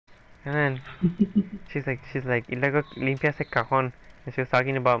And then she's like, y luego limpia ese cajón. And she was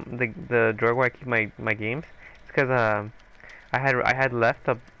talking about the drawer where I keep my games. It's because I had left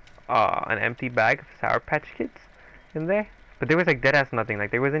an empty bag of Sour Patch Kids in there, but there was like dead ass nothing. Like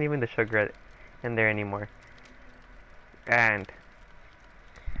there wasn't even the sugar in there anymore. And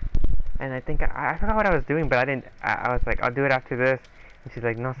I think I forgot what I was doing, but I didn't. I was like, I'll do it after this. And she's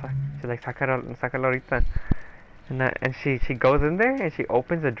like, no, she's like, sácalo ahorita. And she goes in there and she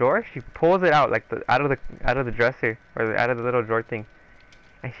opens the drawer. She pulls it out like out of the dresser or out of the little drawer thing,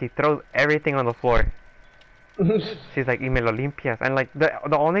 and she throws everything on the floor. She's like, y me lo limpias. And like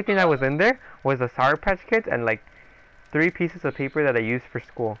the only thing that was in there was the Sour Patch Kids and like 3 pieces of paper that I used for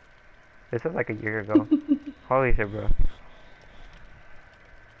school. This was like a year ago. Holy shit, bro.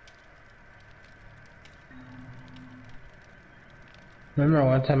 Remember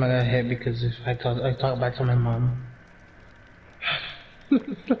one time I got hit because if I talked back to my mom.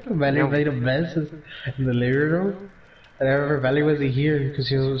 Valley made a mess in the living room. And I remember Valley wasn't here because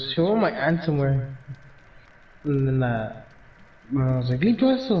she was with my aunt somewhere. And then I was like,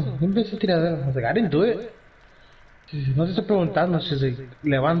 limpio eso tiradero. I was like, I didn't do it. She said, no te estoy preguntando. She's like,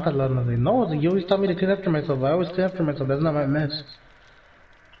 levántalo. And I was like, no, you always tell me to clean after myself. I always clean after myself. That's not my mess.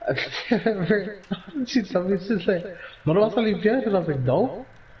 She told me, she's like, no lo vas a limpiar? And I was like, no.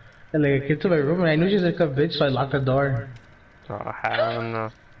 And like I came to my room and I knew she was like a bitch, so I locked the door. Oh, hell no.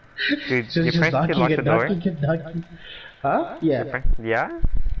 Dude, She was your just parents could lock the door? knocking. Huh? Yeah. Yeah?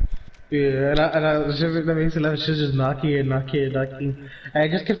 Yeah, she was just knocking. And I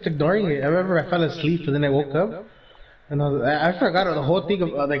just kept ignoring it. I remember I fell asleep and then I woke up. And I forgot the whole thing,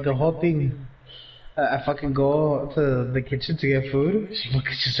 like the whole thing. I fucking go to the kitchen to get food. She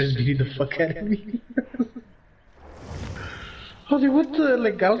fucking just starts beating the fuck out of me. I was like, what the?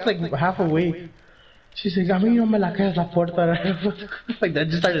 Like, I was like half awake. She's like, a mí no me la caes la puerta. My dad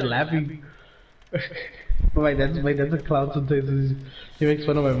just started laughing. my dad's a clown sometimes. He makes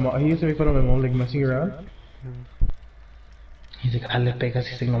fun of my mom. He used to make fun of my mom, like messing around. He's like, dale pegas.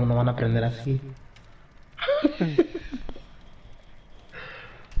 He's like, no van a aprender así.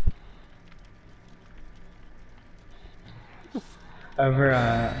 Over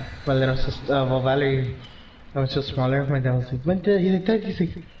my little sister, well, Valerie, I was just smaller. My dad was like, vente, he's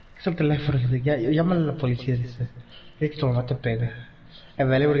like, es el teléfono. He's like, llámale a la policía. Dice, es que tu mamá te pega. And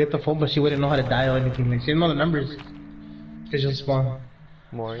Valerie would get the phone, but she wouldn't know how to dial or anything. Like, she didn't know the numbers. Cause she was small.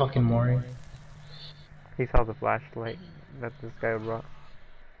 Maury. Fucking Maury. He saw the flashlight that this guy brought.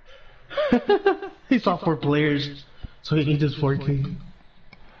 He saw 4 players, so he needs his 4K.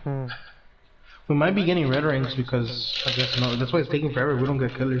 We might be getting red ranks because I guess no. That's why it's taking forever. We don't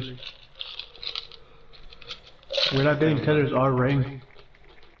get killers. We're not getting killers our rank.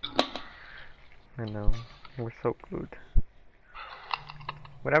 I know. We're so good.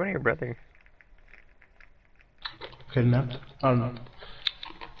 What happened to your brother? Kidnapped? I don't know.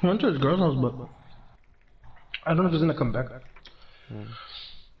 He went to his girl's house, but I don't know if he's gonna come back.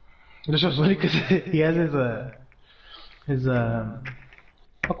 It's just funny because he has his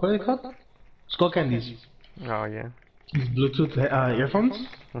fuck, what are they called? Skull candies. Oh yeah. His Bluetooth earphones.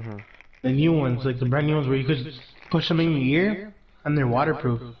 The new ones, like the brand new ones where you could push them in your ear and they're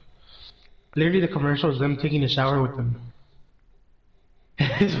waterproof. Literally the commercial is them taking a shower with them.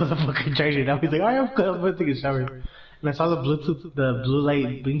 This motherfucker tried it out. He's like, alright, I'm good, I'm gonna take a shower. And I saw the Bluetooth, the blue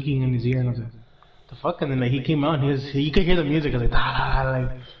light blinking in his ear and I was like, the fuck? And then like he came out and you could hear the music. I was like,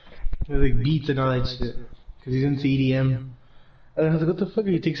 like, it was like beats and all that shit. Cause he's into EDM. And I was like, what the fuck?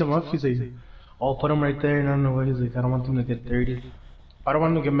 He takes them off. He's like, oh, put them right there. And I don't know what. He's like, I don't want them to get dirty. I don't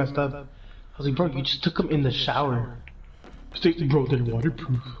want them to get messed up. I was like, bro, you just took them in the shower. He's like, bro, they're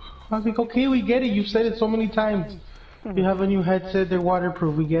waterproof. I was like, okay, we get it. You've said it so many times. You have a new headset, they're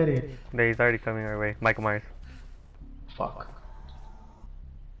waterproof, we get it. There, he's already coming our way. Michael Myers. Fuck.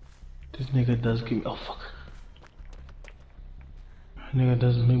 This nigga does give me. Oh, fuck. Nigga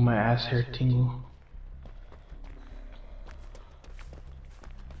does make my ass hair tingle.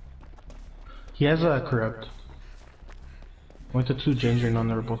 He has a corrupt. Went to 2 ginger and none,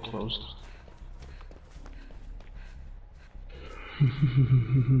 they're both closed.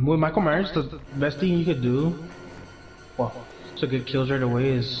 With Michael Myers, the best thing you could do, well, to get kills right away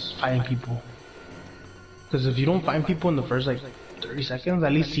is find people. Because if you don't find people in the first like 30 seconds,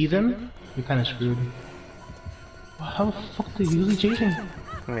 at least see them, you're kind of screwed. Well, how the fuck are they usually chasing?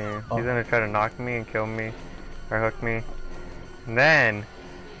 Yeah, he's gonna try to knock me and kill me, or hook me. And then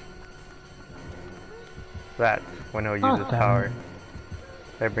that's when he'll use his power.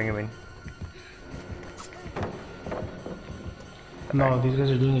 I bring him in. No, these guys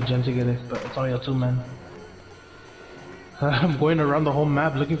are doing a gen together, but it's only a 2-man. I'm going around the whole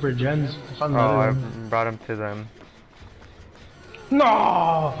map looking for gens. I found Oh, I one. brought him to them.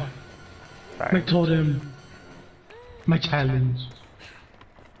 No! Sorry. I told him. My challenge.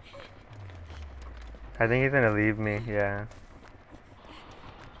 I think he's gonna leave me, yeah.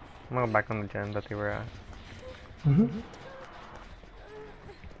 I'm gonna go back on the gen that they were at.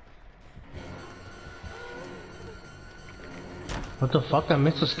 What the fuck? I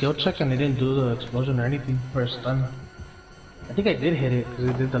missed a skill check and they didn't do the explosion or anything. Or a stun. I think I did hit it because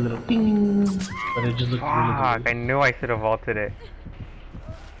it did the little ding. But it just looked really Fuck, good. I knew I should have vaulted it.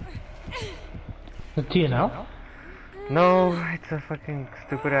 The TNL? No, it's a fucking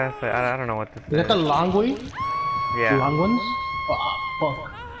stupid ass. I don't know what this is. Is that the long way? Yeah. The long ones? Oh,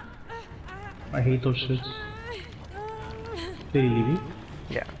 fuck. I hate those shits. Did he leave you?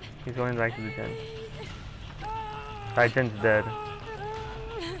 Yeah, he's going back to the gen. That gen's dead.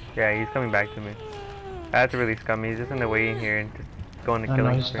 Yeah, he's coming back to me. That's really scummy. He's just in the way in here and just going to kill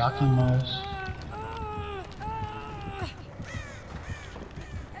him. He's stalking us.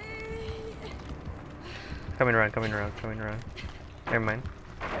 Coming around, coming around, coming around. Never mind.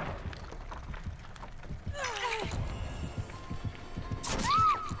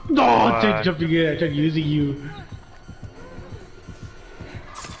 No, I tried jumping in. I tried using you.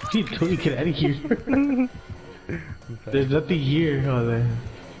 What are you doing? Get out of here. There's nothing here. Oh, there.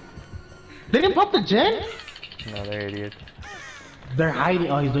 They didn't pop the gen? No, they're idiots. They're hiding.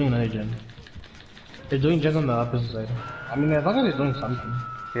 Oh, he's doing another gen. They're doing gens on the opposite side. I mean, as long as they're doing something.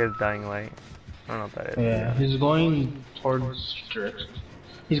 He has dying light. I don't know what that is. Yeah, he's going towards direction.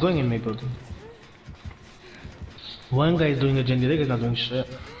 He's going in Maple. One guy's doing a gen, the other guy's not doing shit.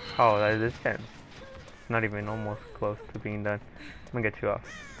 Oh, that is gen. Not even almost close to being done. I'm gonna get you off.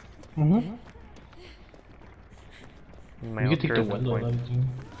 Mm-hmm. My You own can take the tourism window. point.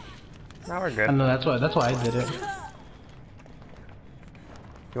 Now we're good. I know that's why I did it.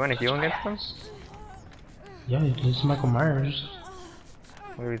 You want to heal against them? Yeah, this is Michael Myers.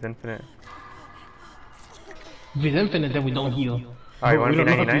 What if he's infinite? If he's infinite, then we don't heal. Oh, you want we to be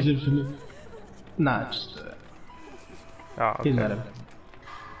don't know if 99? he's infinite. Nah, just Oh, okay. he's not infinite.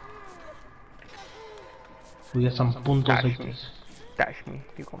 We get some puntos Dash like me. this. Dash me.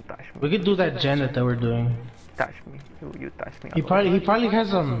 You gonna dash me. We could do that gen that we're doing. Dash me. You dash me. He probably has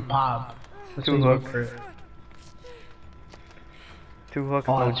some pop. Let's Two see hooks. for it. 2 hooks,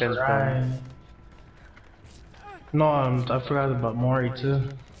 Oh, no that's gens right. done. No, I forgot about Mori too.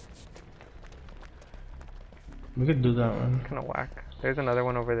 We could do that one. Kinda whack. There's another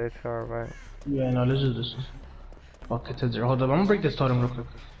one over there to our right. Yeah, no, let's do this one. Fuck, it's a 0. Hold up, I'm gonna break this totem real quick.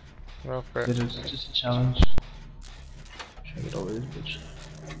 Go for it. It's just a challenge. Try to get over this bitch.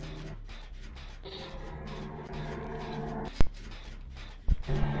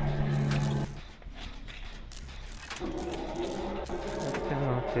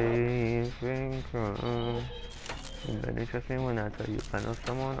 When I tell you I know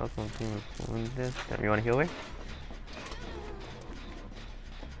someone or something doing this. Damn, you wanna heal away?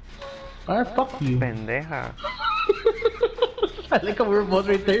 Alright, fuck you. Pendeja. I like how we were both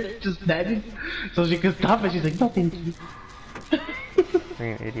right there, just standing, so she could stop and she's like, no thank you.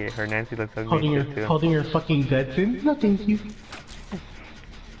 You're an idiot. Her Nancy looks ugly too. Holding her fucking guts in? No thank you.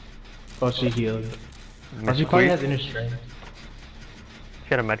 Oh, she healed. Oh, she probably has inner strength. She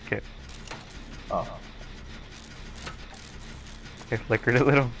had a med kit. Oh. It flickered a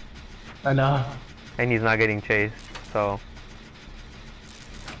little. I know. And he's not getting chased, so.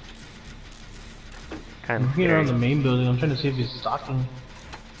 Kind I'm of here scary. on the main building, I'm trying to see if he's stalking.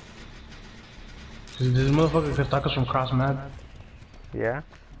 Cause this motherfucker could stalk us from cross map. Yeah?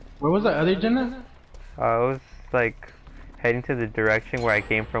 Where was that other gen at? I was like heading to the direction where I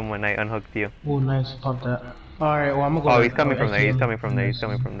came from when I unhooked you. Oh nice, pop that. Alright, well I'm gonna go. Oh, he's coming from there, he's coming from there, he's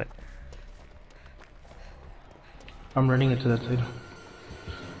coming from there. I'm running into that side.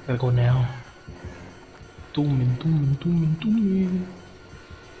 Gotta go now. Dooming.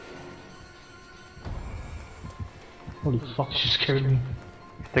 Holy fuck, she scared me.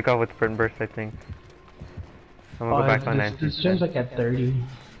 Stick off with sprint burst, I think. I'm gonna go back on Nancy. This gen's like at 30.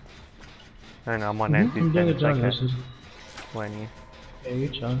 I know, I'm on Nancy's I'm doing a it's like job, at this is. 20. Yeah, you're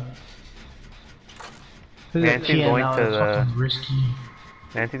chill. Nancy's going to the... risky.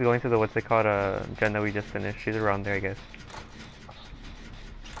 Nancy's going to the, what's it called, gen that we just finished. She's around there, I guess.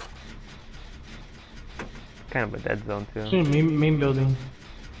 Kind of a dead zone, too. She's in main building.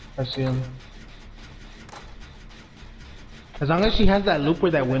 I see him. As long as she has that loop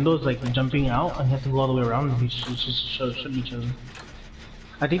where that window is like jumping out and he has to go all the way around, he should be chilling.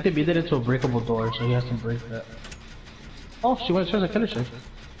 I think they beat it into a breakable door, so he has to break that. Oh, she went to a killer check.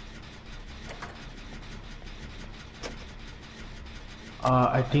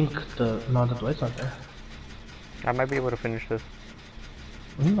 I think no, the light's not there. I might be able to finish this.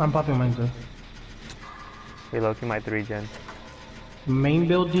 I'm popping mine too. Hey, Loki, my 3-gen. Main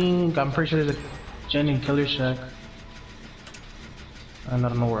building, I'm pretty sure there's a gen in Killer Shack. And I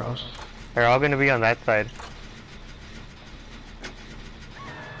don't know where else. They're all gonna be on that side.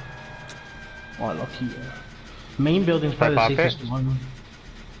 Oh, lucky. Main building's probably the safest one.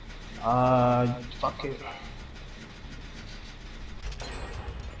 Fuck it.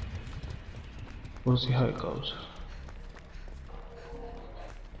 We'll see how it goes.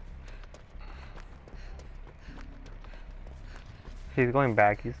 He's going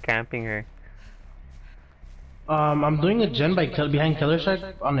back. He's camping her. I'm doing a gen behind Killer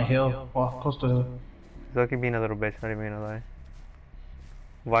Shack on the hill. Well, close to the hill. He's looking being a little bitch, not even gonna lie.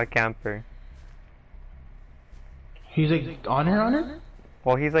 Why camper? He's like on her?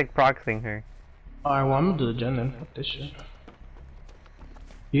 Well, he's like proxying her. Alright, well, I'm gonna do the gen then. Fuck this shit.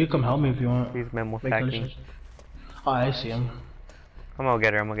 You can come help me if you want. He's memo stacking. Oh, I see him. I'm gonna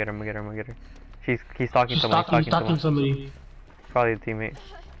get her, I'm gonna get her. He's stalking someone. He's stalking somebody. Probably a teammate.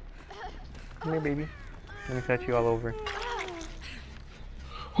 Come here, baby. Let me set you all over.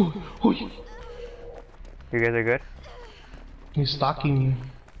 You guys are good? He's stalking me.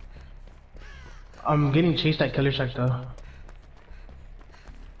 I'm getting chased at Killer Shack though.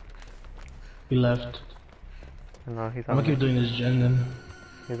 He left. No, he's I'm on gonna keep doing this gen then.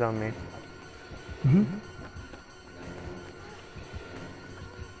 He's on me.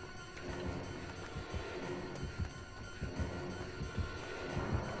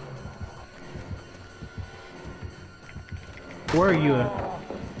 Where are you at?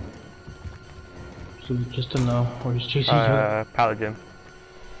 So just to know where he's chasing you. Pallet gym.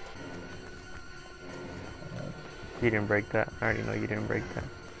 You didn't break that. I already know you didn't break that.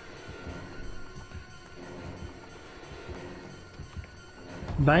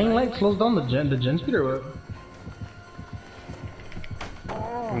 Dying light slows down the gen speed or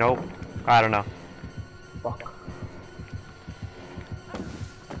what? Nope. I don't know. Fuck.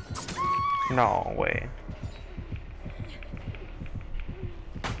 No way.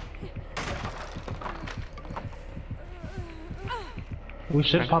 We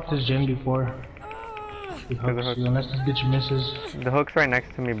should pop this gen before he hooks you, unless this bitch misses. The hook's right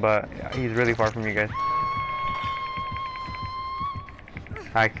next to me, but he's really far from you guys.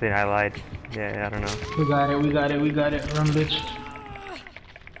 Actually, I lied. Yeah, I don't know. We got it. Run, bitch.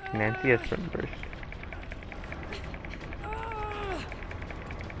 Nancy has sprint burst.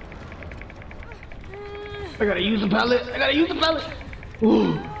 I gotta use the pallet.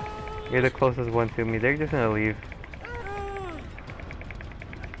 Ooh. You're the closest one to me. They're just gonna leave.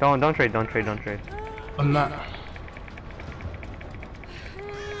 Don't trade. I'm not.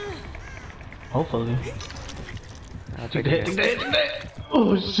 Hopefully. Take that.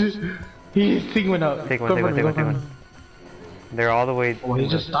 Oh shit. His thing went out. Take one. They're all the way. Oh,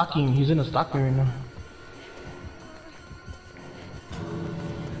 he's just stalking. He's in a stalking right now.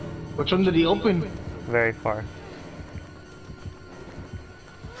 Which one did he open? Very far.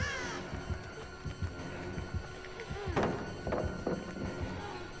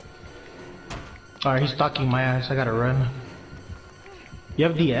 Alright, he's stalking my ass. I gotta run. You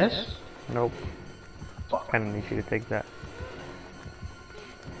have DS? Nope. Fuck. Kinda need you to take that.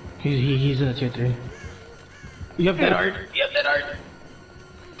 He's in a tier 3. You have that art.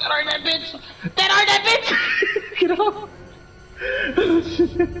 That art, that bitch! Get off!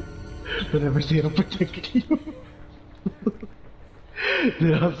 Whatever, say it'll protect you.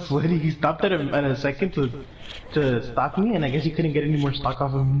 Dude, I'm sweating. He stopped at a second to stalk me, and I guess he couldn't get any more stock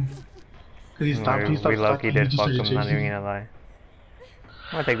off of me. Cause he stopped We lucky did fuck him, not even gonna lie.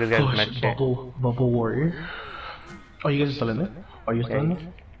 I'm gonna take this guy's med kit. Bubble warrior. Oh, you guys are still in there? Are you still in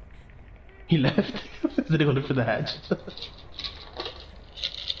there? He left. Did he go look for the hatch?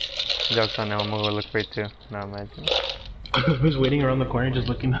 Joke's on him, I'm gonna go look for it too. Not imagine. He was waiting around the corner, just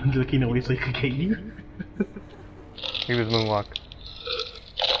looking away so he could get you. He was moonwalk.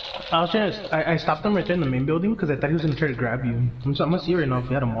 I was trying to. I stopped him right there in the main building because I thought he was gonna try to grab you. I'm gonna see right now if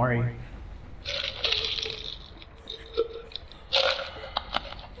he had a Mari.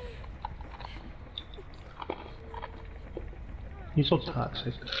 He's so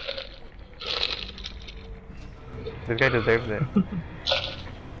toxic. This guy deserves it.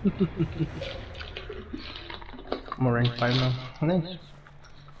 I'm a rank 5 now. Nice.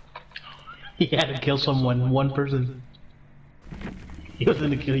 He had to kill someone, one person. He was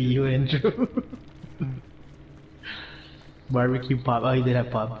gonna kill you, Andrew. Barbecue pop. Oh, he did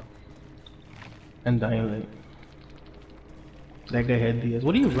have pop. And dying light. That guy had DS.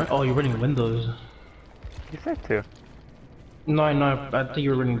 What are you running? Oh, you're running Windows. You said to. No, I know. I think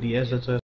you were running DS. That's it.